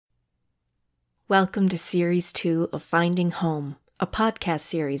Welcome to Series 2 of Finding Home, a podcast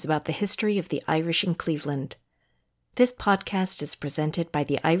series about the history of the Irish in Cleveland. This podcast is presented by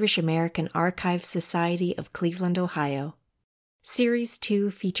the Irish American Archives Society of Cleveland, Ohio. Series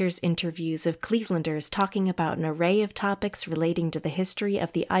 2 features interviews of Clevelanders talking about an array of topics relating to the history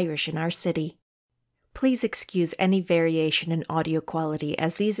of the Irish in our city. Please excuse any variation in audio quality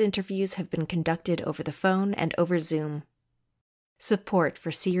as these interviews have been conducted over the phone and over Zoom. Support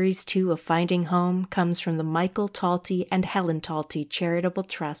for Series 2 of Finding Home comes from the Michael Talty and Helen Talty Charitable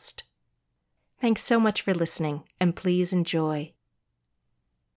Trust. Thanks so much for listening, and please enjoy.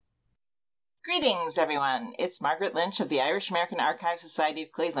 Greetings, everyone. It's Margaret Lynch of the Irish American Archives Society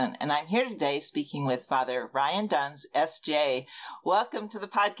of Cleveland, and I'm here today speaking with Father Ryan Duns, S.J. Welcome to the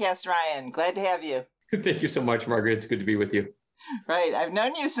podcast, Ryan. Glad to have you. Thank you so much, Margaret. It's good to be with you. Right. I've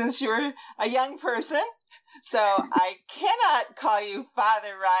known you since you were a young person, so I cannot call you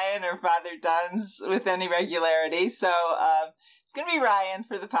Father Ryan or Father Duns with any regularity. So it's going to be Ryan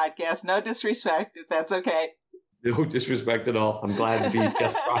for the podcast. No disrespect, if that's okay. No disrespect at all. I'm glad to be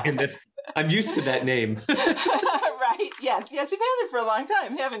just Ryan. I'm used to that name. Right. Yes, you've had it for a long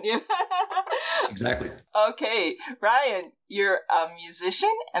time, haven't you? Exactly. Okay. Ryan, you're a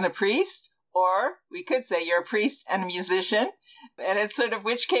musician and a priest, or we could say you're a priest and a musician. And it's sort of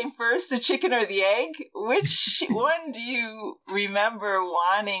which came first, the chicken or the egg? Which one do you remember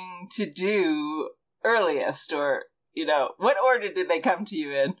wanting to do earliest? Or, what order did they come to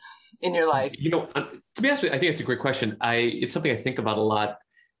you in your life? To be honest with you, I think it's a great question. It's something I think about a lot.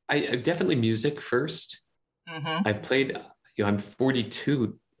 I definitely music first. Mm-hmm. I've played, I'm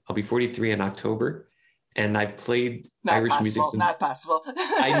 42. I'll be 43 in October. And I've played Irish music. Not possible.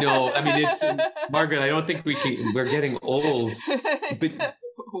 I know. I mean, it's Margaret. I don't think we're getting old. But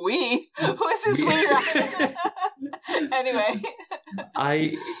we? Who is this we? Anyway,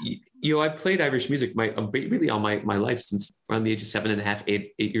 I've played Irish music really all my life since around the age of 7.5,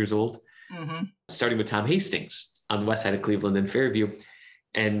 8 years old. Mm-hmm. Starting with Tom Hastings on the west side of Cleveland in Fairview.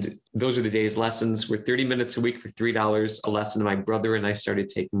 And those are the days. Lessons were 30 minutes a week for $3 a lesson. My brother and I started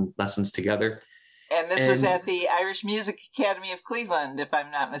taking lessons together. And this was at the Irish Music Academy of Cleveland, if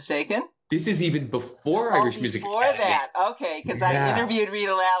I'm not mistaken. This is even before Irish Music Academy. Before that, okay, because I interviewed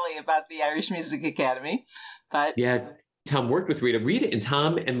Rita Lally about the Irish Music Academy. But yeah, Tom worked with Rita. Rita and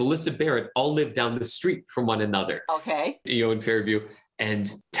Tom and Melissa Barrett all lived down the street from one another. Okay. In Fairview. And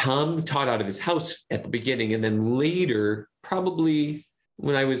Tom taught out of his house at the beginning. And then later, probably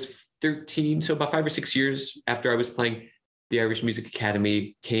when I was 13, so about 5 or 6 years after I was playing, the Irish Music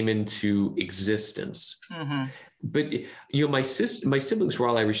Academy came into existence. Mm-hmm. But, my siblings were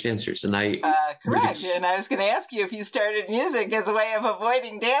all Irish dancers, and I... Correct, and I was going to ask you if you started music as a way of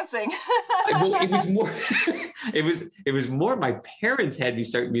avoiding dancing. Well, it was more... it was more my parents had me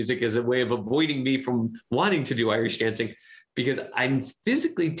start music as a way of avoiding me from wanting to do Irish dancing, because I'm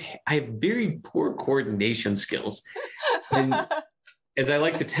physically... I have very poor coordination skills. And as I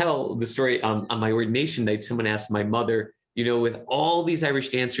like to tell the story, on my ordination night, someone asked my mother... with all these Irish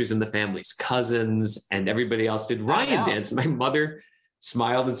dancers in the families, cousins and everybody else, did Ryan dance? And my mother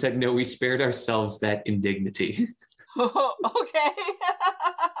smiled and said, no, we spared ourselves that indignity. Okay.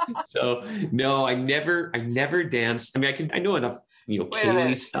 So no, I never danced. I mean, I know enough,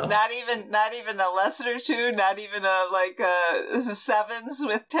 Kaylee stuff. Not even a lesson or two, not even a sevens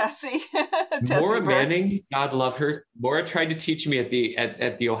with Tessie. Maura Manning, God love her. Maura tried to teach me at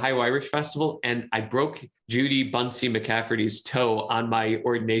the Ohio Irish Festival, and I broke Judy Bunsey McCafferty's toe on my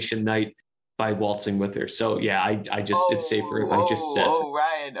ordination night by waltzing with her. So yeah, it's safer if I just sit. Oh,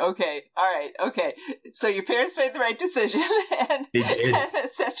 Ryan. Okay. All right. Okay. So your parents made the right decision and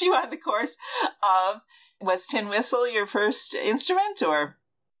set you on the course of... Was tin whistle your first instrument, or?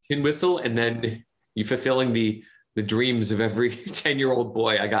 Tin whistle, and then you fulfilling the dreams of every 10-year-old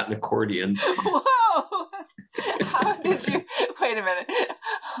boy. I got an accordion. Whoa! How did you? Wait a minute.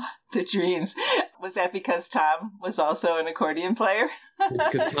 The dreams. Was that because Tom was also an accordion player? It's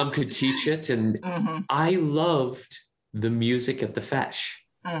because Tom could teach it, and mm-hmm. I loved the music at the Feis.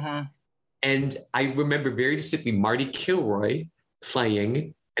 Mm-hmm. And I remember very distinctly Marty Kilroy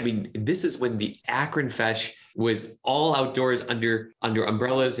playing. I mean, this is when the Akron Feis was all outdoors under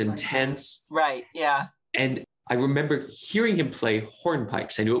umbrellas and tents. Right, yeah. And I remember hearing him play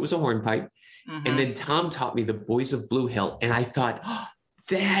hornpipes. I knew it was a hornpipe. Mm-hmm. And then Tom taught me the Boys of Blue Hill. And I thought,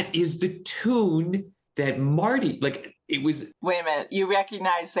 that is the tune that Marty, it was... Wait a minute, you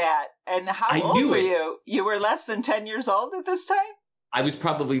recognize that. And how old were you? You were less than 10 years old at this time? I was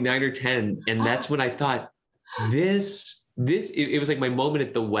probably 9 or 10. And that's when I thought, it was like my moment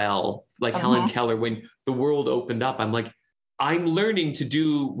at the well, like uh-huh. Helen Keller, when the world opened up. I'm like, I'm learning to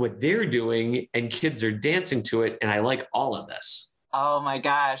do what they're doing and kids are dancing to it. And I like all of this. Oh my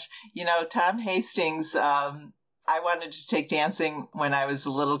gosh. Tom Hastings, I wanted to take dancing when I was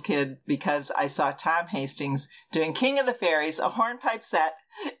a little kid because I saw Tom Hastings doing King of the Fairies, a hornpipe set,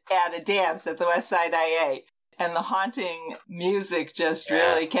 and a dance at the West Side IA. And the haunting music just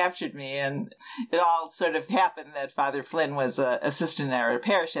really captured me. And it all sort of happened that Father Flynn was an assistant at our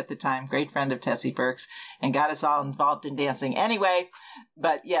parish at the time, great friend of Tessie Burke's, and got us all involved in dancing anyway.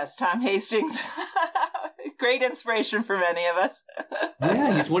 But yes, Tom Hastings, great inspiration for many of us.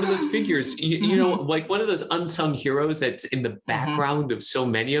 Yeah, he's one of those figures, you know, like one of those unsung heroes that's in the background of so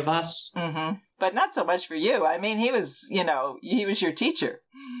many of us. Mm-hmm. But not so much for you. I mean, he was your teacher.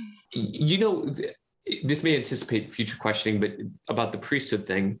 This may anticipate future questioning, but about the priesthood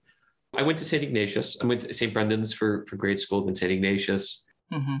thing, I went to St. Ignatius. I went to St. Brendan's for grade school, then St. Ignatius,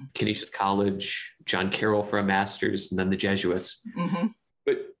 Canisius College, John Carroll for a master's, and then the Jesuits.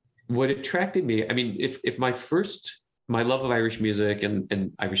 But what attracted me, I mean, if my love of Irish music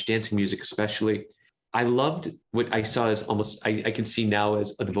and Irish dancing music especially, I loved what I saw as almost, I can see now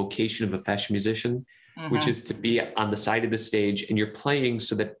as the vocation of a feis musician, which is to be on the side of the stage and you're playing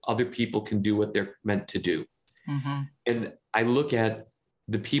so that other people can do what they're meant to do. And I look at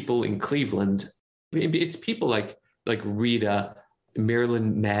the people in Cleveland, it's people like Rita,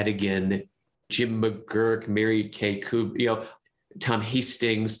 Marilyn Madigan, Jim McGurk, Mary Kay Coop, Tom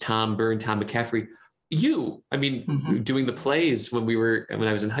Hastings, Tom Byrne, Tom McCaffrey. Doing the plays when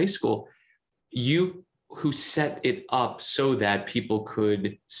I was in high school, you who set it up so that people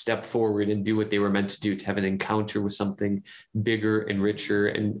could step forward and do what they were meant to do, to have an encounter with something bigger and richer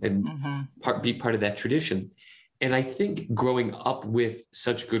and be part of that tradition. And I think growing up with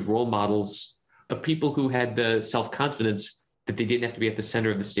such good role models of people who had the self-confidence that they didn't have to be at the center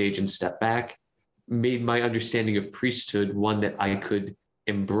of the stage and step back made my understanding of priesthood one that I could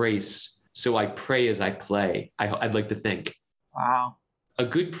embrace. So I pray as I play, I'd like to think. Wow. A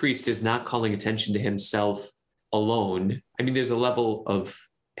good priest is not calling attention to himself alone. I mean, there's a level of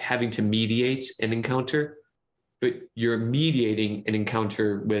having to mediate an encounter, but you're mediating an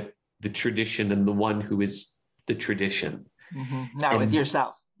encounter with the tradition and the one who is the tradition. Not with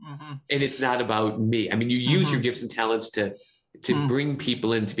yourself. And it's not about me. I mean, you use your gifts and talents to bring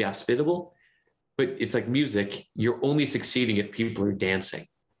people in, to be hospitable, but it's like music. You're only succeeding if people are dancing.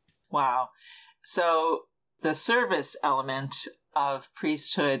 Wow. So the service element of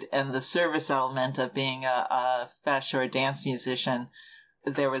priesthood and the service element of being a feis or a dance musician,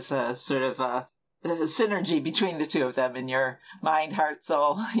 there was a sort of a synergy between the two of them in your mind, heart,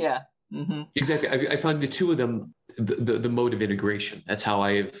 soul. Yeah. Exactly. I found the two of them, the mode of integration. That's how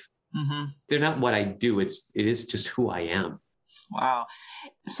they're not what I do. It is just who I am. Wow.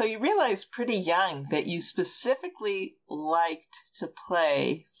 So you realized pretty young that you specifically liked to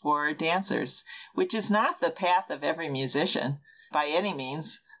play for dancers, which is not the path of every musician by any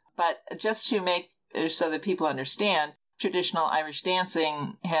means, but just to make so that people understand, traditional Irish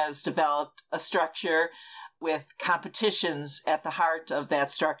dancing has developed a structure with competitions at the heart of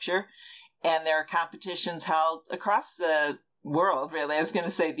that structure. And there are competitions held across the world, really. I was going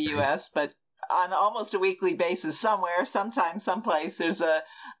to say the U.S., but on almost a weekly basis somewhere, sometime, someplace, there's a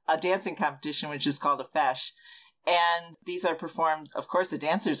dancing competition, which is called a feis. And these are performed, of course, the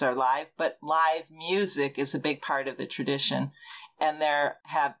dancers are live, but live music is a big part of the tradition. And there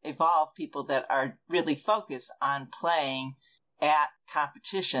have evolved people that are really focused on playing at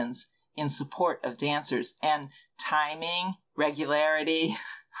competitions in support of dancers. And timing, regularity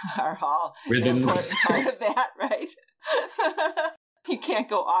are all an important part of that, right? You can't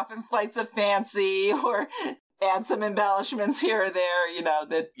go off in flights of fancy or add some embellishments here or there,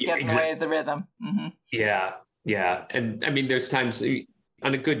 that get in the way of the rhythm. Yeah. And I mean, there's times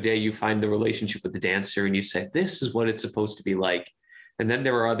on a good day, you find the relationship with the dancer and you say, this is what it's supposed to be like. And then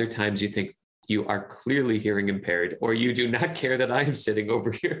there are other times you think you are clearly hearing impaired, or you do not care that I am sitting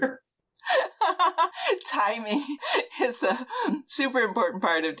over here. Timing is a super important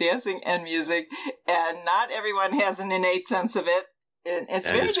part of dancing and music, and not everyone has an innate sense of it. It's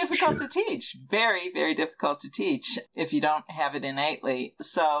very difficult to teach. Very, very difficult to teach if you don't have it innately.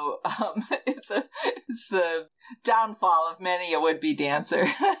 So it's the downfall of many a would-be dancer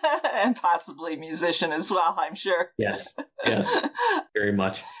and possibly musician as well, I'm sure. Yes, very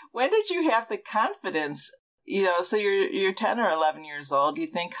much. When did you have the confidence? So you're 10 or 11 years old. You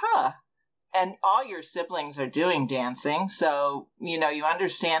think, and all your siblings are doing dancing. So, you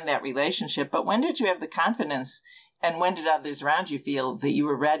understand that relationship. But when did you have the confidence? And when did others around you feel that you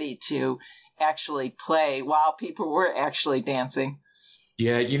were ready to actually play while people were actually dancing?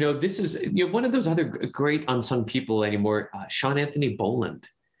 Yeah, this is one of those other great unsung people anymore. Sean Anthony Boland,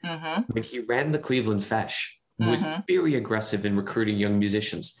 when he ran the Cleveland Fesh, was very aggressive in recruiting young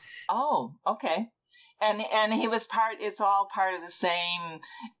musicians. Oh, okay. And he was it's all part of the same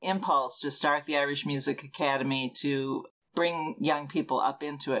impulse to start the Irish Music Academy to bring young people up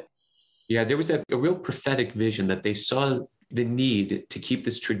into it. Yeah, there was a real prophetic vision that they saw the need to keep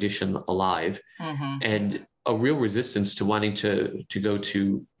this tradition alive, and a real resistance to wanting to go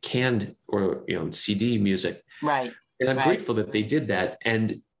to canned or CD music. Right. And I'm grateful that they did that.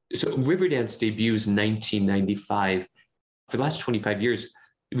 And so Riverdance debuts in 1995. For the last 25 years,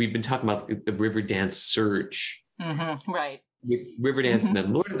 we've been talking about the Riverdance surge. Right. With Riverdance and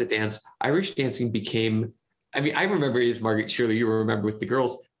then Lord of the Dance, Irish dancing became, I remember it, Margaret, surely you remember with the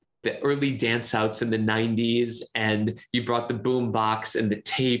girls, the early dance outs in the 90s, and you brought the boom box and the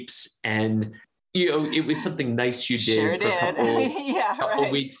tapes, and it was something nice you did for a couple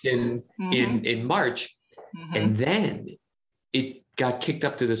weeks in March. And then it got kicked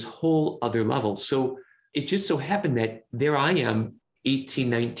up to this whole other level. So it just so happened that there I am, 18,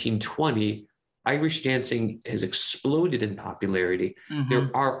 19, 20, Irish dancing has exploded in popularity. There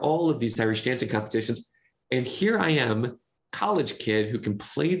are all of these Irish dancing competitions. And here I am, college kid who can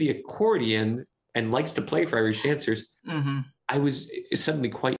play the accordion and likes to play for Irish dancers. I was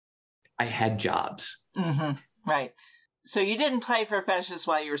suddenly I had jobs. Right. So you didn't play for Feshes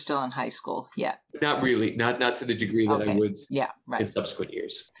while you were still in high school yet? Not really. Not to the degree that I would in subsequent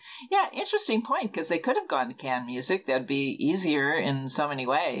years. Yeah, interesting point, because they could have gone to canned music. That'd be easier in so many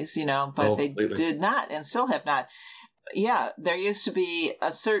ways, but they did not and still have not. Yeah, there used to be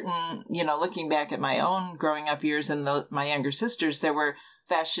a certain, looking back at my own growing up years and my younger sisters, there were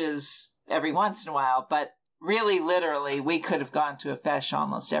Feshes every once in a while, but really, literally, we could have gone to a fesh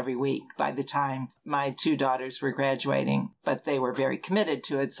almost every week by the time my two daughters were graduating, but they were very committed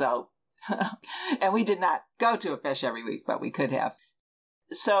to it. So, and we did not go to a fesh every week, but we could have.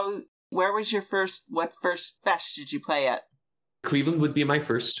 So where was what first fesh did you play at? Cleveland would be my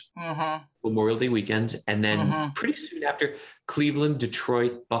first Memorial Day weekend. And then pretty soon after, Cleveland,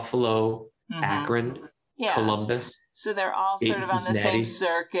 Detroit, Buffalo, Akron, Columbus. So they're all sort of on the same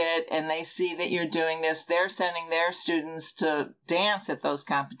circuit, and they see that you're doing this. They're sending their students to dance at those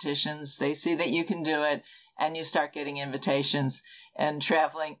competitions. They see that you can do it, and you start getting invitations and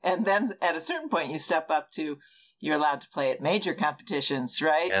traveling. And then at a certain point, you step up to, you're allowed to play at major competitions,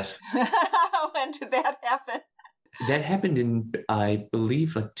 right? Yes. When did that happen? That happened in, I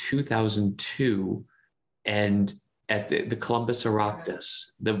believe, 2002, and at the Columbus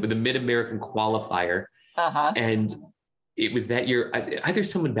Oireachtas, the Mid-American qualifier. And it was that year, either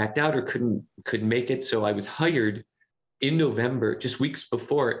someone backed out or couldn't make it. So I was hired in November, just weeks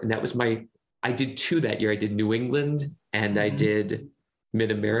before. And that was I did two that year. I did New England and I did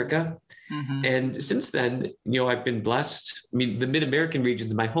Mid-America. And since then, I've been blessed. The Mid-American region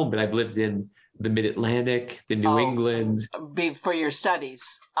is my home, but I've lived in the Mid-Atlantic, the New England. For your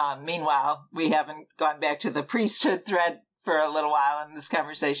studies. Meanwhile, we haven't gone back to the priesthood thread for a little while in this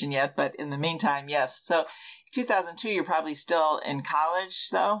conversation yet, but in the meantime, yes. So 2002, you're probably still in college,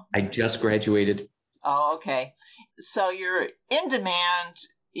 though? I just graduated. Oh, okay. So you're in demand.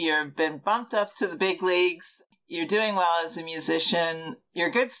 You've been bumped up to the big leagues. You're doing well as a musician. You're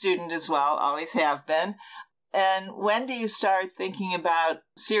a good student as well, always have been. And when do you start thinking about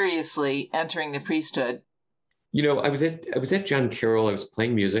seriously entering the priesthood? I was at John Carroll. I was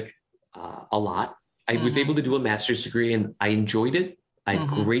playing music a lot. I was able to do a master's degree and I enjoyed it. I had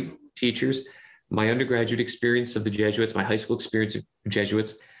great teachers. My undergraduate experience of the Jesuits, my high school experience of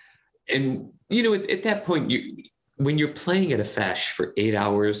Jesuits. And, at that point, when you're playing at a fesh for 8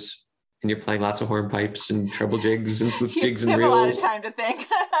 hours and you're playing lots of hornpipes and treble jigs and slip jigs and reels. You have a lot of time to think.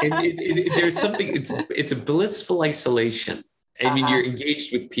 and there's something, it's a blissful isolation. You're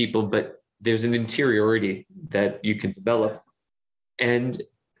engaged with people, but there's an interiority that you can develop. And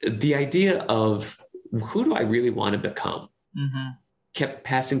the idea of, who do I really want to become? Kept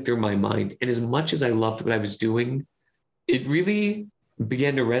passing through my mind. And as much as I loved what I was doing, it really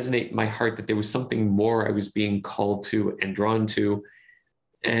began to resonate in my heart that there was something more I was being called to and drawn to.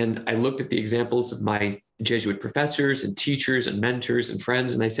 And I looked at the examples of my Jesuit professors and teachers and mentors and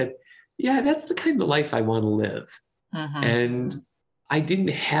friends, and I said, yeah, that's the kind of life I want to live. And I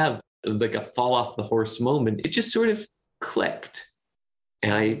didn't have like a fall off the horse moment. It just sort of clicked.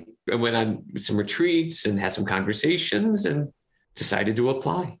 And I went on some retreats and had some conversations and decided to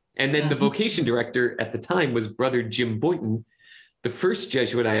apply. And then the vocation director at the time was Brother Jim Boynton, the first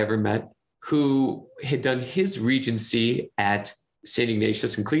Jesuit I ever met, who had done his regency at St.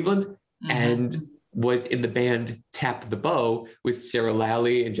 Ignatius in Cleveland. And was in the band Tap the Bow with Sarah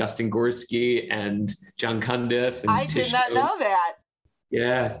Lally and Justin Gorski and John Cundiff and I Tish did not know Jones. that.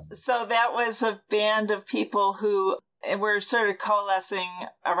 Yeah. So that was a band of people who were sort of coalescing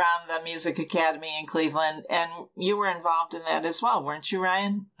around the Music Academy in Cleveland, and you were involved in that as well, weren't you,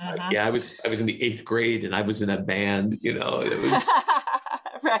 Ryan? Mm-hmm. Yeah, I was in the 8th grade and I was in a band, you know. It was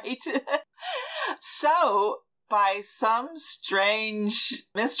right. So, by some strange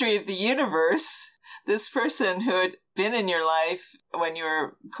mystery of the universe, this person who had been in your life when you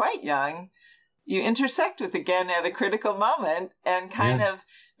were quite young, you intersect with again at a critical moment, and kind of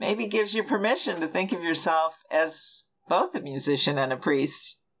maybe gives you permission to think of yourself as both a musician and a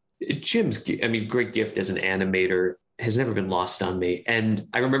priest. Jim's, great gift as an animator has never been lost on me. And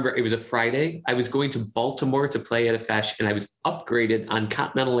I remember it was a Friday. I was going to Baltimore to play at a fesh, and I was upgraded on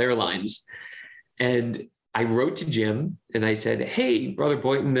Continental Airlines. And I wrote to Jim and I said, "Hey, Brother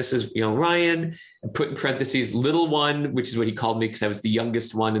Boynton, this is, Ryan." I put in parentheses, little one, which is what he called me because I was the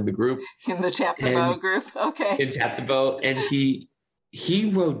youngest one in the group. In the Tap the Bow group. Okay. In Tap the Bow. And he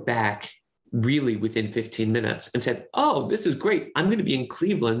wrote back really within 15 minutes and said, "Oh, this is great. I'm going to be in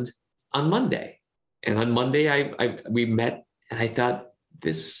Cleveland on Monday." And on Monday, we met, and I thought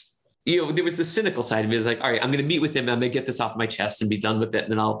this, there was the cynical side of me. Like, all right, I'm going to meet with him. I'm going to get this off my chest and be done with it.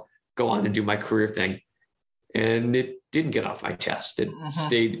 And then I'll go on and do my career thing. And it didn't get off my chest. It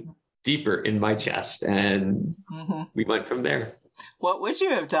stayed deeper in my chest. And we went from there. What would you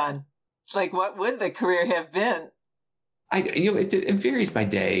have done? Like, what would the career have been? It varies by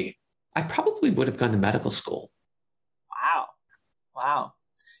day. I probably would have gone to medical school. Wow.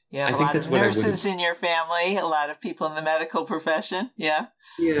 Yeah, I think that's of what nurses in your family, a lot of people in the medical profession. Yeah.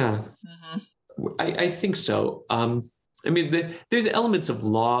 Yeah. I think so. There's elements of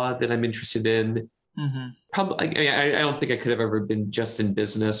law that I'm interested in. Probably, I don't think I could have ever been just in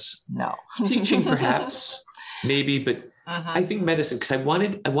business. No. Teaching, perhaps, maybe, but I think medicine, because I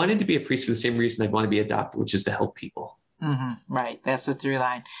wanted to be a priest for the same reason I'd want to be a doctor, which is to help people. Right. That's the through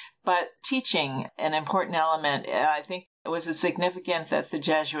line. But teaching, an important element, I think, was it significant that the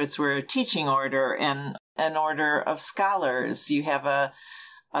Jesuits were a teaching order and an order of scholars? You have a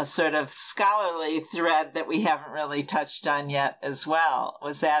sort of scholarly thread that we haven't really touched on yet as well.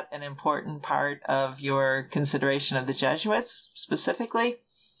 Was that an important part of your consideration of the Jesuits specifically?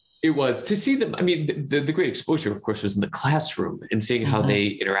 It was, to see them. The great exposure, of course, was in the classroom and seeing how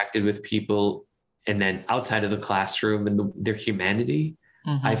they interacted with people, and then outside of the classroom and their humanity.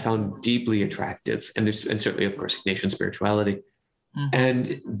 I found deeply attractive, and certainly, of course, Ignatian spirituality.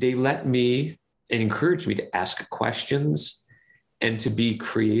 And they let me and encouraged me to ask questions and to be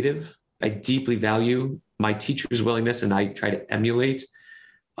creative. I deeply value my teacher's willingness, and I try to emulate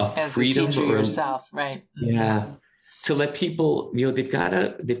as freedom a teacher yourself, right? Yeah, to let people, they've got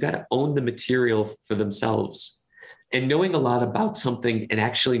to own the material for themselves, and knowing a lot about something and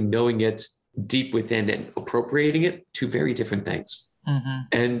actually knowing it deep within and appropriating it, two very different things.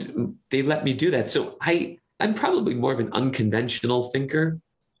 And they let me do that. So I'm probably more of an unconventional thinker,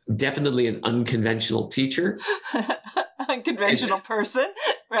 definitely an unconventional teacher. Unconventional person,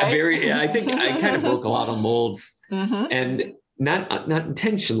 right? I think I kind of broke a lot of molds, and not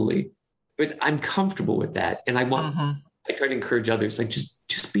intentionally, but I'm comfortable with that. And I try to encourage others, like,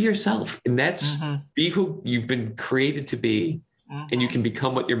 just be yourself. And that's be who you've been created to be, and you can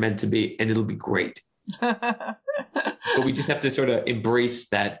become what you're meant to be, and it'll be great. But we just have to sort of embrace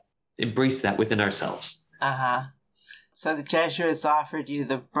that within ourselves. So the Jesuits offered you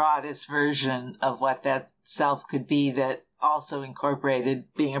the broadest version of what that self could be, that also incorporated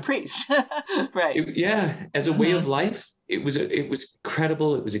being a priest, right? As a way of life, it was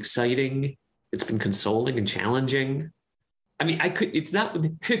incredible. It was exciting. It's been consoling and challenging. This is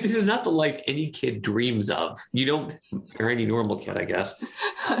not the life any kid dreams of. Or any normal kid, I guess.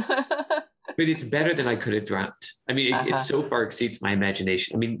 But it's better than I could have dreamt. It so far exceeds my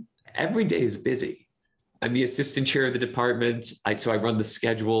imagination. Every day is busy. I'm the assistant chair of the department. So I run the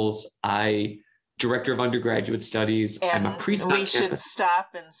schedules. Director of undergraduate studies. And I'm a priest. We should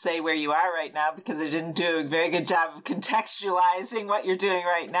stop and say where you are right now, because I didn't do a very good job of contextualizing what you're doing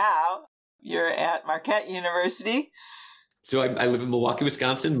right now. You're at Marquette University. So I live in Milwaukee,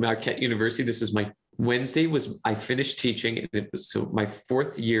 Wisconsin, Marquette University. This is I finished teaching, and it was my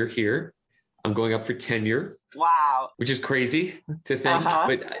 4th year here. I'm going up for tenure. Wow. Which is crazy to think,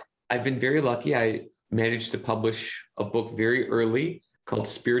 but I've been very lucky. I managed to publish a book very early called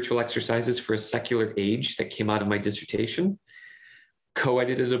Spiritual Exercises for a Secular Age that came out of my dissertation.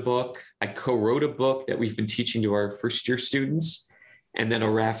 Co-edited a book. I co-wrote a book that we've been teaching to our first-year students, and then a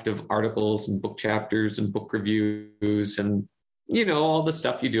raft of articles and book chapters and book reviews and all the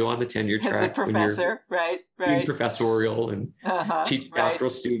stuff you do on the tenure track. As a professor, right? Being professorial and teach right. doctoral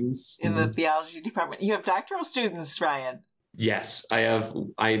students. In the theology department. You have doctoral students, Ryan. Yes, I have.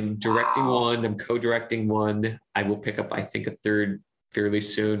 I'm directing one. I'm co-directing one. I will pick up, I think, a third fairly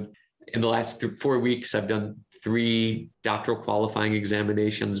soon. In the last 4 weeks, I've done 3 doctoral qualifying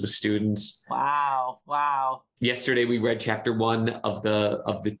examinations with students. Wow. Yesterday, we read chapter 1 of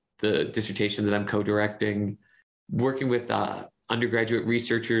the dissertation that I'm co-directing. Working with undergraduate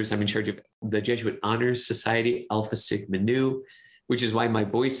researchers, I'm in charge of the Jesuit Honors Society, Alpha Sigma Nu, which is why my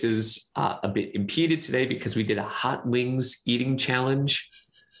voice is a bit impeded today, because we did a hot wings eating challenge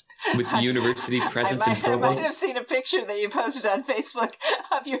with the university presence and provost. I might have seen a picture that you posted on Facebook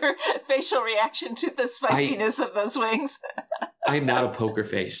of your facial reaction to the spiciness of those wings. I'm not a poker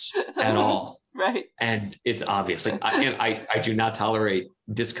face at all. Right. And it's obvious. Like I do not tolerate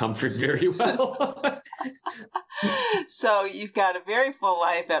discomfort very well. So you've got a very full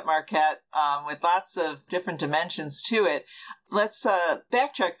life at Marquette with lots of different dimensions to it. Let's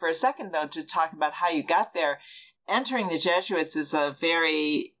backtrack for a second, though, to talk about how you got there. Entering the Jesuits is a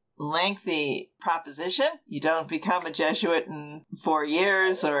very lengthy proposition. You don't become a Jesuit in 4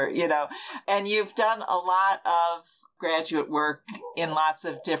 years and you've done a lot of graduate work in lots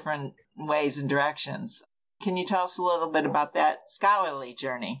of different ways and directions. Can you tell us a little bit about that scholarly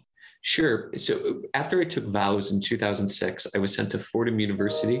journey? Sure. So after I took vows in 2006, I was sent to Fordham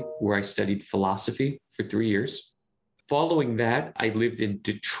University, where I studied philosophy for 3 years. Following that, I lived in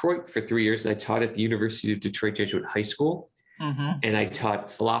Detroit for 3 years. I taught at the University of Detroit Jesuit High School. Mm-hmm. And I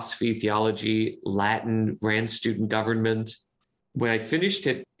taught philosophy, theology, Latin, ran student government. When I finished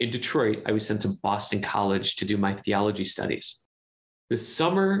it in Detroit, I was sent to Boston College to do my theology studies. The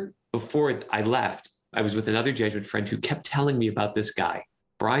summer before I left, I was with another Jesuit friend who kept telling me about this guy,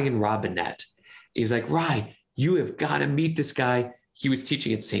 Brian Robinette. He's like, Rye, you have got to meet this guy. He was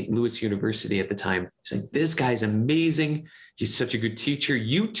teaching at St. Louis University at the time. He's like, this guy's amazing. He's such a good teacher.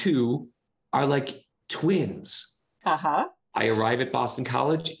 You two are like twins. Uh-huh. I arrive at Boston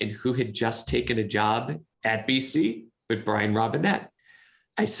College, and who had just taken a job at BC but Brian Robinette.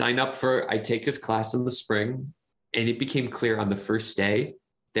 I take his class in the spring, and it became clear on the first day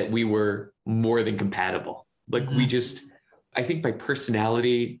that we were more than compatible. Like I think by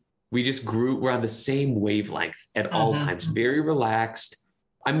personality, we just we're on the same wavelength at all times, very relaxed.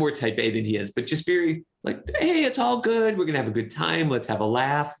 I'm more type A than he is, but just very like, hey, it's all good. We're going to have a good time. Let's have a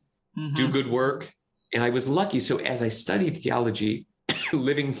laugh, do good work. And I was lucky. So as I studied theology,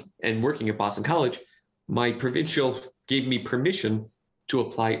 living and working at Boston College, my provincial gave me permission to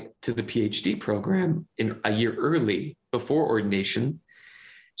apply to the PhD program in a year early before ordination.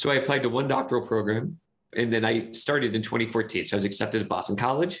 So I applied to one doctoral program, and then I started in 2014. So I was accepted at Boston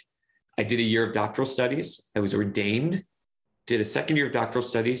College. I did a year of doctoral studies. I was ordained, did a second year of doctoral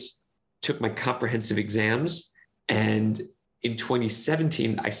studies, took my comprehensive exams. And in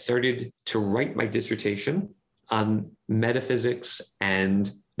 2017, I started to write my dissertation on metaphysics and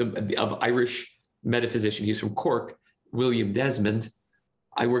of Irish metaphysician. He's from Cork, William Desmond.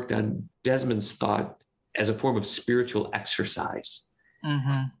 I worked on Desmond's thought as a form of spiritual exercise.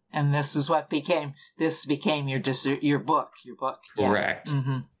 Mm-hmm. And this is what became your book. Yeah. Correct.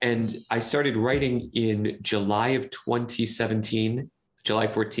 Mm-hmm. And I started writing in July of 2017, July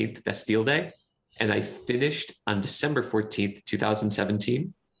 14th, Bastille Day. And I finished on December 14th,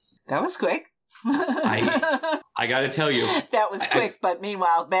 2017. That was quick. I got to tell you. That was quick, but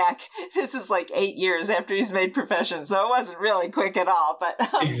meanwhile, this is like 8 years after he's made profession, so it wasn't really quick at all. But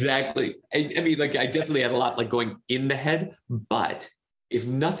Exactly. I mean, like, I definitely had a lot like going in the head, but if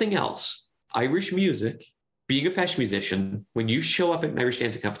nothing else, Irish music, being a feis musician, when you show up at an Irish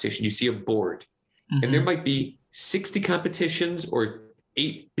dancing competition, you see a board, and there might be 60 competitions or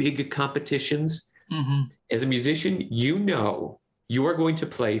 8 big competitions. As a musician, you are going to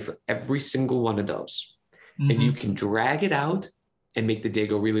play for every single one of those. And you can drag it out and make the day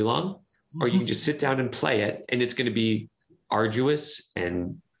go really long, or you can just sit down and play it, and it's going to be arduous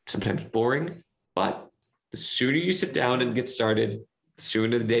and sometimes boring. But the sooner you sit down and get started, the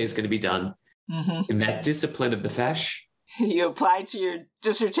sooner the day is going to be done. And that discipline of the feis. You applied to your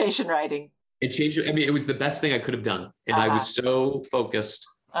dissertation writing. It changed. I mean, it was the best thing I could have done. And I was so focused.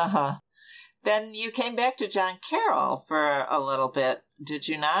 Then you came back to John Carroll for a little bit, did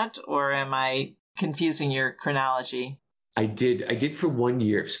you not? Or am I confusing your chronology? I did for 1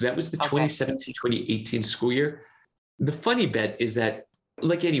 year. So that was the 2017-2018 school year. The funny bit is that,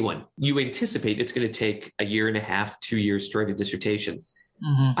 like anyone, you anticipate it's going to take a year and a half, 2 years to write a dissertation.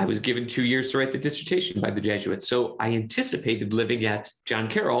 I was given 2 years to write the dissertation by the Jesuits. So I anticipated living at John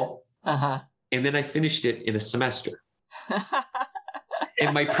Carroll. And then I finished it in a semester.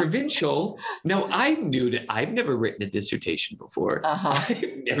 And my provincial, now I'm new to, I've never written a dissertation before.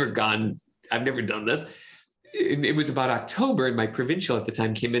 I've never done this. It was about October, and my provincial at the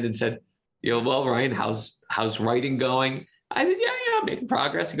time came in and said, well, Ryan, how's writing going? I said, yeah, I'm making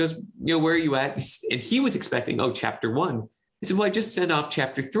progress. He goes, where are you at? And he was expecting, chapter 1. He said, well, I just sent off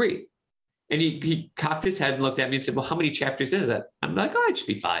chapter 3. And he cocked his head and looked at me and said, well, how many chapters is it? I'm like, it should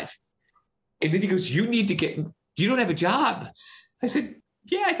be 5. And then he goes, you don't have a job. I said,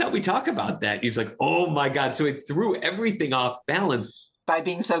 yeah, I thought we talked about that. He's like, oh my God. So it threw everything off balance. By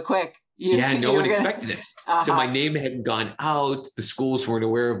being so quick. No one expected it. Uh-huh. So my name hadn't gone out. The schools weren't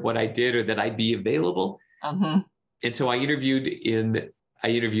aware of what I did or that I'd be available. Uh-huh. And so I interviewed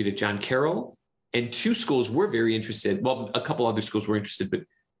at John Carroll, and 2 schools were very interested. Well, a couple other schools were interested, but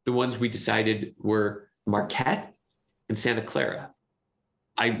the ones we decided were Marquette and Santa Clara.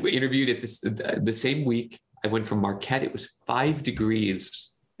 I interviewed at the same week. I went from Marquette. It was 5 degrees.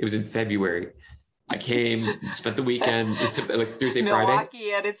 It was in February. I came, spent the weekend, like Thursday, Milwaukee Friday.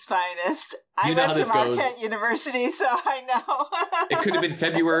 Milwaukee at its finest. I went to Marquette University, so I know. It could have been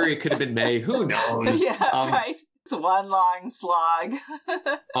February. It could have been May. Who knows? Yeah, right. It's one long slog.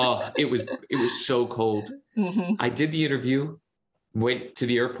 It was so cold. Mm-hmm. I did the interview, went to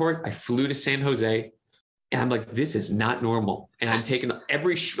the airport. I flew to San Jose, and I'm like, this is not normal. And I'm taking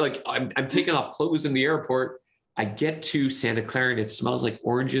I'm taking off clothes in the airport. I get to Santa Clara, and it smells like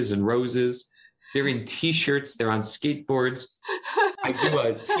oranges and roses. They're in T-shirts. They're on skateboards. I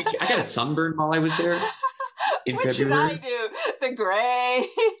got a sunburn while I was there in February. What should I do? The gray,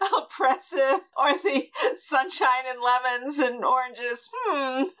 oppressive, or the sunshine and lemons and oranges?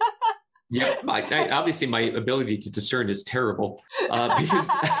 Yeah, obviously my ability to discern is terrible because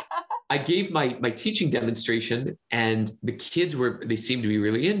I gave my teaching demonstration, and the kids they seemed to be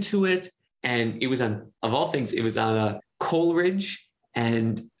really into it. And it was of all things, it was on Coleridge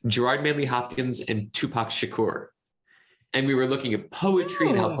and Gerard Manley Hopkins and Tupac Shakur. And we were looking at poetry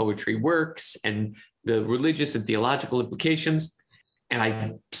and how poetry works and the religious and theological implications. And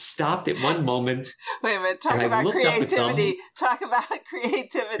I stopped at one moment. Wait a minute. Talk about creativity.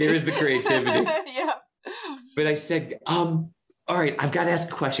 There is the creativity. Yeah. But I said, all right, I've got to ask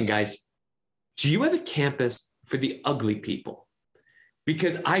a question, guys. Do you have a campus for the ugly people?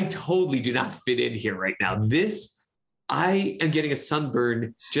 Because I totally do not fit in here right now. I am getting a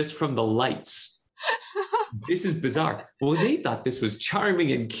sunburn just from the lights. This is bizarre. Well, they thought this was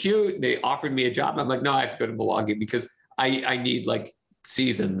charming and cute. They offered me a job. I'm like, no, I have to go to Milwaukee because I need like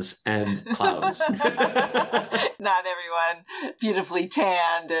seasons and clouds. Not everyone beautifully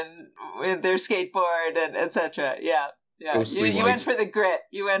tanned and with their skateboard and etc. Yeah. Yeah. You went for the grit.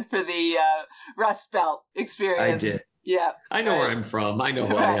 You went for the Rust Belt experience. I did. Yeah. I know where I'm from. I know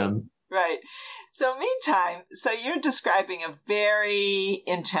who I am. Right. So meantime, you're describing a very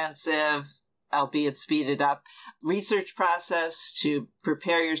intensive, albeit speeded up, research process to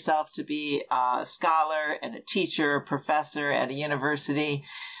prepare yourself to be a scholar and a teacher, a professor at a university.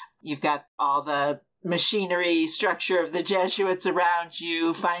 You've got all the machinery structure of the Jesuits around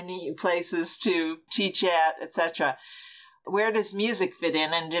you, finding places to teach at, etc. Where does music fit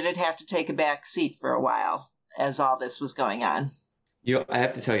in, and did it have to take a back seat for a while as all this was going on? I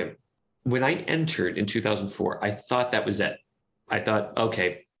have to tell you, when I entered in 2004, I thought that was it. I thought,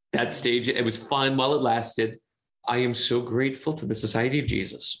 okay, that stage, it was fun while it lasted. I am so grateful to the Society of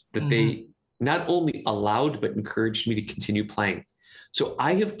Jesus that they not only allowed, but encouraged me to continue playing. So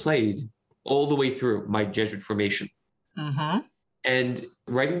I have played all the way through my Jesuit formation. Mm-hmm. And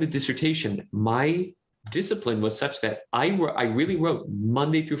writing the dissertation, my discipline was such that I really wrote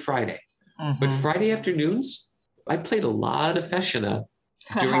Monday through Friday. Mm-hmm. But Friday afternoons, I played a lot of Feshana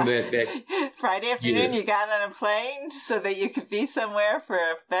during that Friday afternoon, you got on a plane so that you could be somewhere for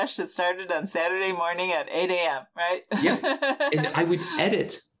a fesh that started on Saturday morning at 8 a.m., right? Yeah. And I would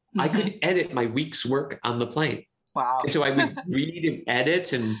edit. I could edit my week's work on the plane. Wow. And so I would read and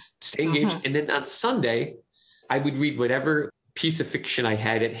edit and stay engaged. And then on Sunday, I would read whatever piece of fiction I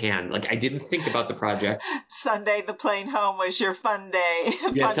had at hand. Like I didn't think about the project. Sunday, the plane home was your fun day.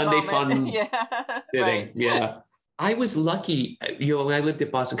 Yeah, Sunday fun yeah. sitting. Right. Yeah. I was lucky, when I lived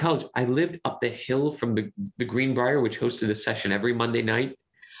at Boston College, I lived up the hill from the Greenbrier, which hosted a session every Monday night.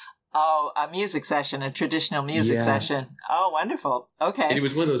 Oh, a music session, a traditional music session. Oh, wonderful. Okay. And it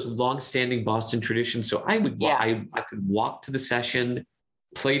was one of those long-standing Boston traditions. So I would, I could walk to the session,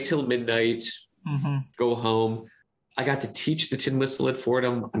 play till midnight, go home. I got to teach the tin whistle at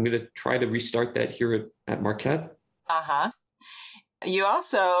Fordham. I'm going to try to restart that here at Marquette. Uh-huh. You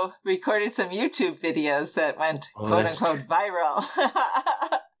also recorded some YouTube videos that went quote unquote viral.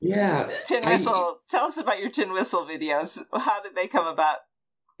 Yeah. Tin whistle. Tell us about your tin whistle videos. How did they come about?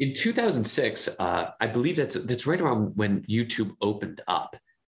 in 2006, I believe that's right around when YouTube opened up.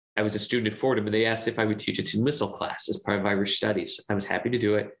 I was a student at Fordham, and they asked if I would teach a tin whistle class as part of Irish studies. I was happy to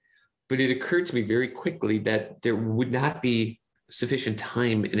do it, but it occurred to me very quickly that there would not be sufficient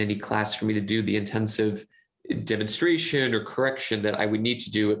time in any class for me to do the intensive demonstration or correction that I would need to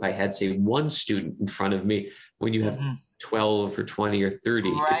do if I had, say, one student in front of me. When you have 12 or 20 or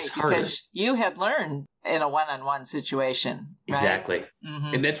 30, right, it's harder. Because you had learned in a one-on-one situation. Right? Exactly.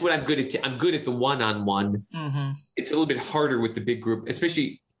 And that's what I'm good at. I'm good at the one-on-one. It's a little bit harder with the big group,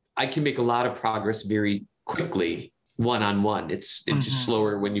 especially I can make a lot of progress very quickly one-on-one. It's just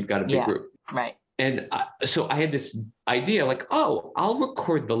slower when you've got a big group. Right. And so I had this idea like, oh, I'll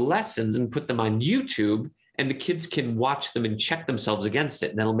record the lessons and put them on YouTube, and the kids can watch them and check themselves against it,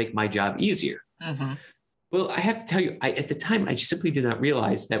 and that'll make my job easier. Well, I have to tell you, at the time, I simply did not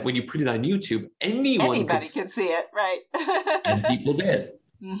realize that when you put it on YouTube, anybody can see it, right? And people did.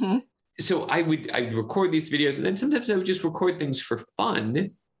 So I'd record these videos, and then sometimes I would just record things for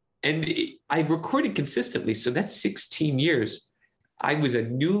fun. And I've recorded consistently. So that's 16 years. I was a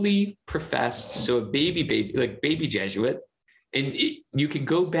newly professed, so a baby Jesuit. And you can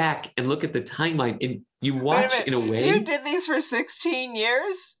go back and look at the timeline, and you watch in a way. You did these for 16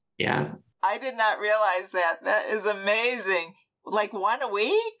 years? Yeah. I did not realize that. That is amazing. Like one a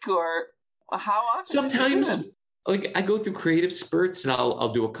week, or how often? Sometimes, like I go through creative spurts, and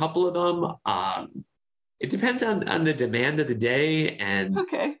I'll do a couple of them. It depends on the demand of the day and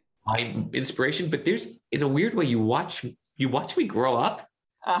my inspiration. But there's, in a weird way, you watch me grow up.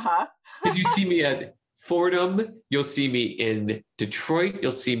 Because you see me at Fordham, you'll see me in Detroit,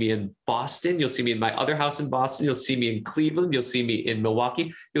 you'll see me in Boston, you'll see me in my other house in Boston, you'll see me in Cleveland, you'll see me in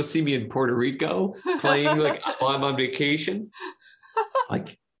Milwaukee, you'll see me in Puerto Rico playing like while I'm on vacation.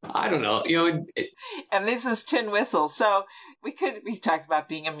 Like, I don't know, and this is tin whistle. So we talked about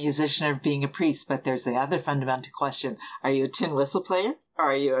being a musician or being a priest, but there's the other fundamental question: are you a tin whistle player or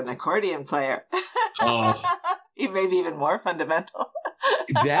are you an accordion player? Maybe even more fundamental.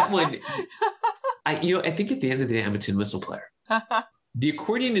 That one. I think at the end of the day, I'm a tin whistle player. The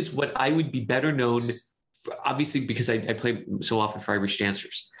accordion is what I would be better known for, obviously, because I play so often for Irish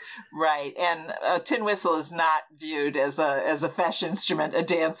dancers. Right. And a tin whistle is not viewed as a fesh instrument, a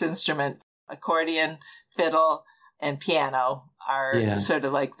dance instrument. Accordion, fiddle, and piano are sort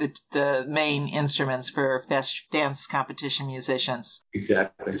of like the main instruments for fesh dance competition musicians.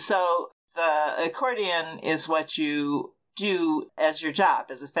 Exactly. So the accordion is what you do as your job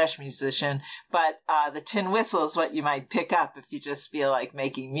as a fesh musician, but the tin whistle is what you might pick up if you just feel like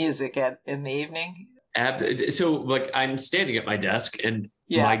making music in the evening. So like I'm standing at my desk, and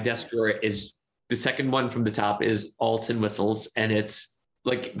my desk drawer is the second one from the top is all tin whistles, and it's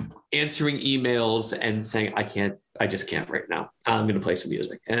like answering emails and saying I just can't right now. I'm going to play some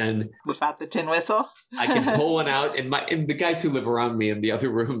music. And without the tin whistle, I can pull one out, and the guys who live around me in the other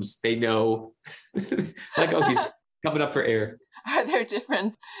rooms, they know like, oh, he's coming up for air. Are there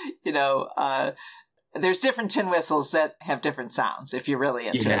different, there's different tin whistles that have different sounds if you're really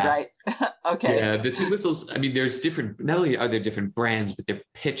into it, right? Okay. Yeah, the tin whistles, I mean, there's different, not only are there different brands, but they're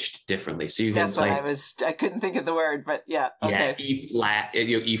pitched differently. So you That's what I couldn't think of the word, but yeah. Okay.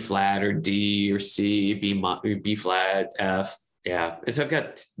 Yeah, E flat or D or C, B flat, F. Yeah. And so I've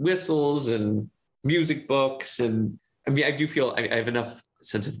got whistles and music books, and I mean, I do feel I have enough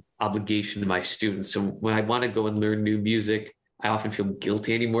sense of obligation to my students. So when I want to go and learn new music, I often feel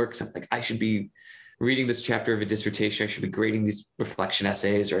guilty anymore because I'm like, I should be reading this chapter of a dissertation. I should be grading these reflection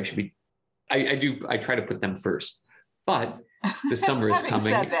essays, or I should be, I try to put them first. But the summer is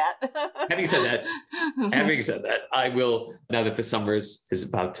coming. Having said that, I will, now that the summer is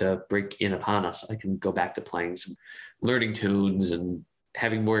about to break in upon us, I can go back to playing some, learning tunes and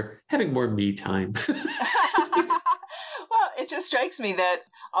having more me time. Well, it just strikes me that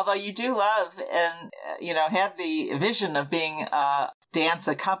although you do love and, had the vision of being a dance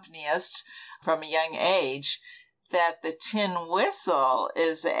accompanist from a young age, that the tin whistle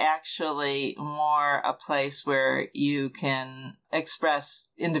is actually more a place where you can express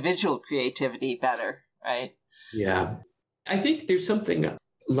individual creativity better, right? Yeah. I think there's something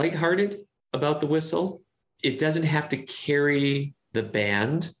lighthearted about the whistle. It doesn't have to carry the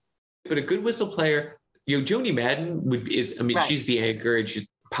band, but a good whistle player, Joni Madden right. She's the anchor and she's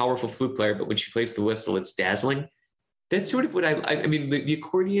a powerful flute player, but when she plays the whistle, it's dazzling. That's sort of what I mean, the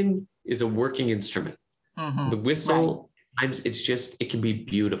accordion is a working instrument. Mm-hmm. The whistle, right. It can be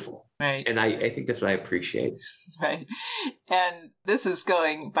beautiful. Right. And I think that's what I appreciate. Right. And this is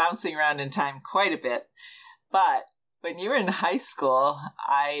bouncing around in time quite a bit. But when you were in high school,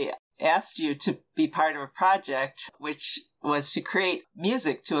 I asked you to be part of a project which was to create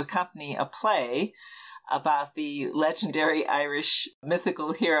music to accompany a play about the legendary Irish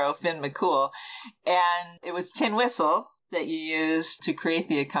mythical hero Finn McCool. And it was Tin Whistle that you used to create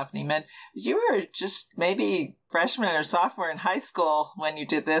the accompaniment. You were just maybe freshman or sophomore in high school when you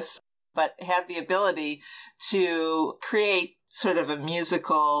did this, but had the ability to create sort of a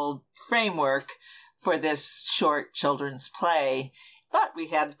musical framework for this short children's play. But we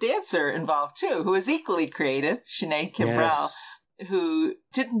had a dancer involved too, who was equally creative, Sinead Kimbrell, who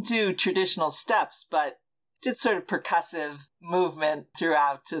didn't do traditional steps, but did sort of percussive movement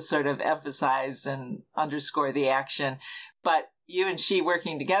throughout to sort of emphasize and underscore the action. But you and she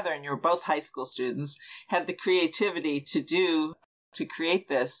working together, and you were both high school students, had the creativity to create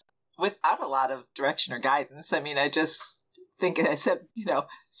this without a lot of direction or guidance. I mean, I just think I said,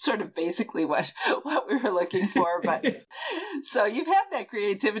 sort of basically what we were looking for. But so you've had that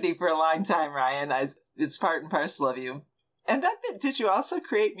creativity for a long time, Ryan. It's part and parcel of you. And then did you also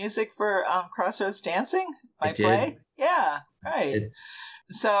create music for Crossroads Dancing? My play? Yeah, right.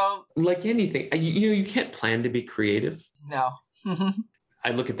 So, like anything, you can't plan to be creative. No.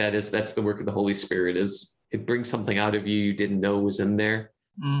 I look at that as that's the work of the Holy Spirit. Is it brings something out of you didn't know was in there,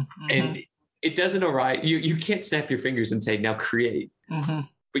 and it doesn't arrive. You can't snap your fingers and say now create,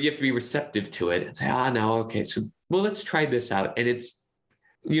 but you have to be receptive to it and say, no, okay, so well, let's try this out. And it's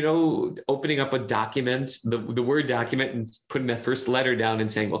opening up a document, the Word document, and putting that first letter down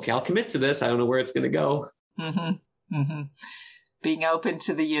and saying, okay, I'll commit to this. I don't know where it's going to go. Being open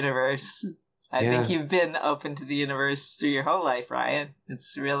to the universe. I think you've been open to the universe through your whole life, Ryan.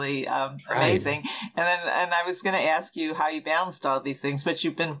 It's really amazing. And I was going to ask you how you balanced all these things, but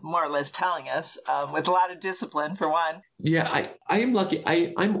you've been more or less telling us with a lot of discipline, for one. Yeah, I am lucky.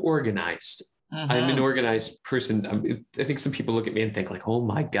 I'm organized. I'm an organized person. I think some people look at me and think like, oh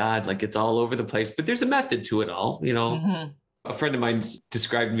my God, like it's all over the place, but there's a method to it all. A friend of mine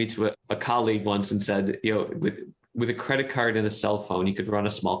described me to a colleague once and said, with a credit card and a cell phone, you could run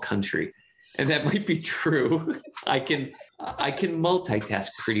a small country. And that might be true. I can multitask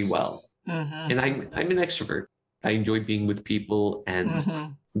pretty well. And I'm an extrovert. I enjoy being with people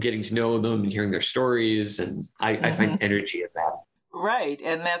and getting to know them and hearing their stories. And I find energy in that. Right.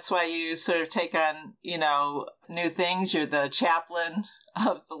 And that's why you sort of take on, new things. You're the chaplain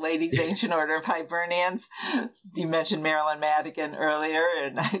of the Ladies' Ancient Order of Hibernians. You mentioned Marilyn Madigan earlier,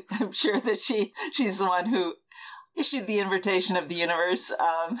 and I'm sure that she's the one who issued the invitation of the universe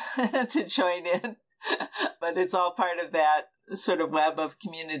to join in. But it's all part of that sort of web of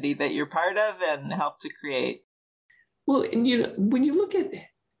community that you're part of and help to create. Well, and when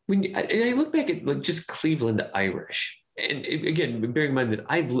I look back at just Cleveland Irish, and again, bearing in mind that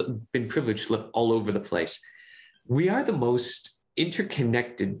I've been privileged to live all over the place, we are the most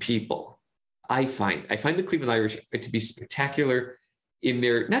interconnected people. I find the Cleveland Irish to be spectacular in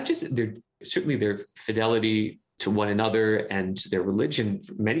their, not just certainly their fidelity to one another and to their religion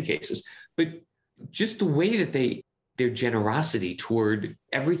in many cases, but just the way that their generosity toward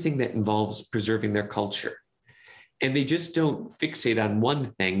everything that involves preserving their culture. And they just don't fixate on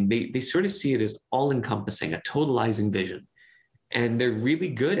one thing. They sort of see it as all encompassing, a totalizing vision. And they're really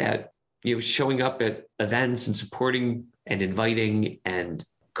good at, showing up at events and supporting and inviting and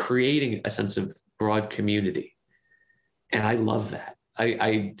creating a sense of broad community. And I love that.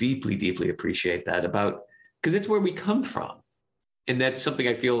 I deeply, deeply appreciate that because it's where we come from. And that's something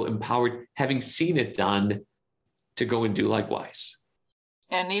I feel empowered, having seen it done, to go and do likewise.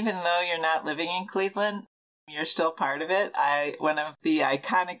 And even though you're not living in Cleveland, you're still part of it. One of the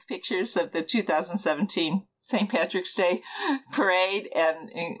iconic pictures of the 2017 St. Patrick's Day parade,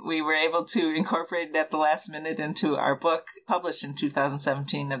 and we were able to incorporate it at the last minute into our book, published in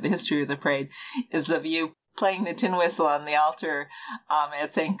 2017, of the history of the parade, is of you playing the tin whistle on the altar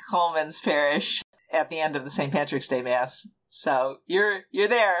at St. Coleman's Parish at the end of the St. Patrick's Day Mass. So you're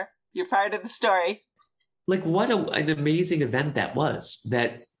there. You're part of the story. Like what an amazing event that was.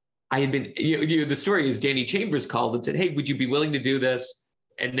 That I had been, the story is Danny Chambers called and said, hey, would you be willing to do this?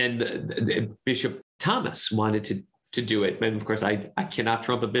 And then the Bishop Thomas wanted to do it. And of course, I cannot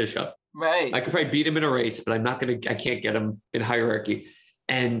trump a bishop. Right. I could probably beat him in a race, but I can't get him in hierarchy.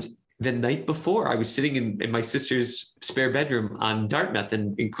 And the night before, I was sitting in my sister's spare bedroom on Dartmouth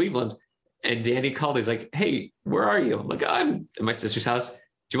in Cleveland. And Danny called. He's like, hey, where are you? I'm like, I'm at my sister's house. Do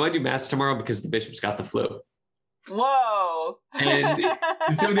you want to do mass tomorrow? Because the bishop's got the flu. Whoa. And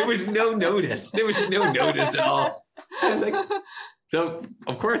so there was no notice. There was no notice at all. I was like, so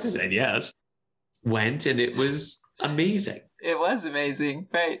of course I said yes. Went, and it was amazing. It was amazing,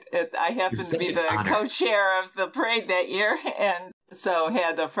 right? I happened to such be an the honor. co-chair of the parade that year, and so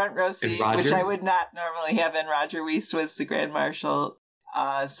had a front row seat, which I would not normally have. And Roger Weiss was the Grand Marshal,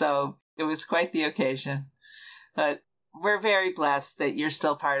 so it was quite the occasion. But we're very blessed that you're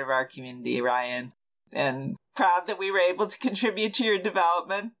still part of our community, Ryan, and proud that we were able to contribute to your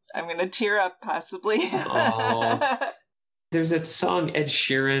development. I'm going to tear up, possibly. Oh. There's that song, Ed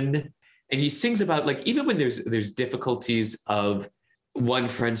Sheeran, and he sings about, like, even when there's difficulties of one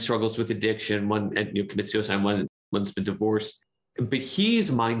friend struggles with addiction, one commits suicide, one's been divorced, but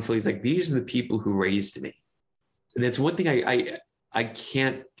he's mindful. He's like, these are the people who raised me, and that's one thing I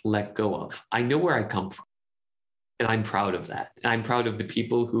can't let go of. I know where I come from, and I'm proud of that. And I'm proud of the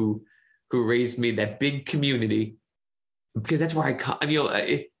people who raised me, that big community, because that's where I come. I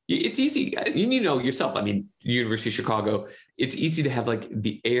mean, it's easy. You know yourself. I mean, University of Chicago, it's easy to have like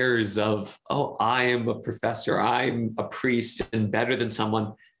the airs of, oh, I am a professor, I'm a priest and better than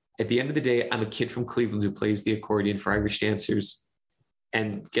someone. At the end of the day, I'm a kid from Cleveland who plays the accordion for Irish dancers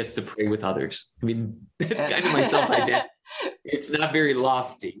and gets to pray with others. I mean, that's kind of my self-identity. It's not very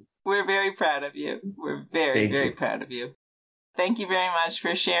lofty. We're very proud of you. We're very proud of you. Thank you very much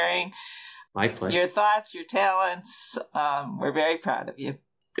for sharing. My pleasure. Your thoughts, your talents. We're very proud of you.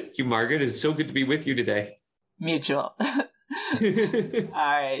 Thank you, Margaret. It's so good to be with you today. Mutual. All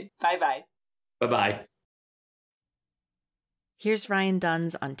right. Bye-bye. Bye-bye. Here's Ryan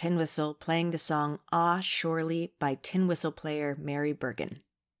Duns on tin whistle playing the song Ah Surely by tin whistle player Mary Bergen.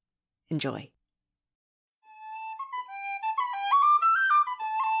 Enjoy.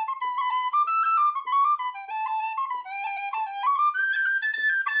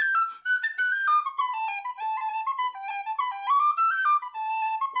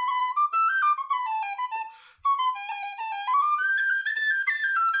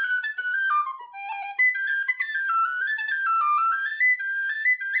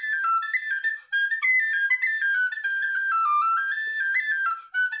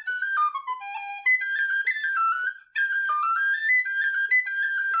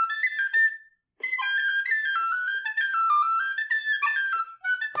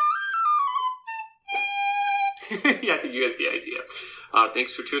 Yeah, I think you get the idea.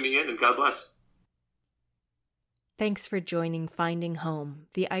 Thanks for tuning in, and God bless. Thanks for joining Finding Home,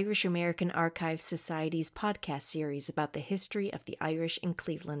 the Irish American Archives Society's podcast series about the history of the Irish in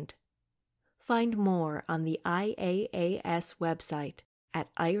Cleveland. Find more on the IAAS website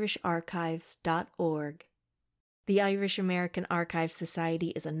at irisharchives.org. The Irish American Archives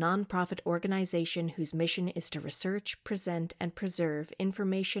Society is a nonprofit organization whose mission is to research, present, and preserve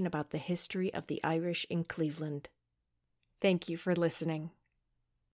information about the history of the Irish in Cleveland. Thank you for listening.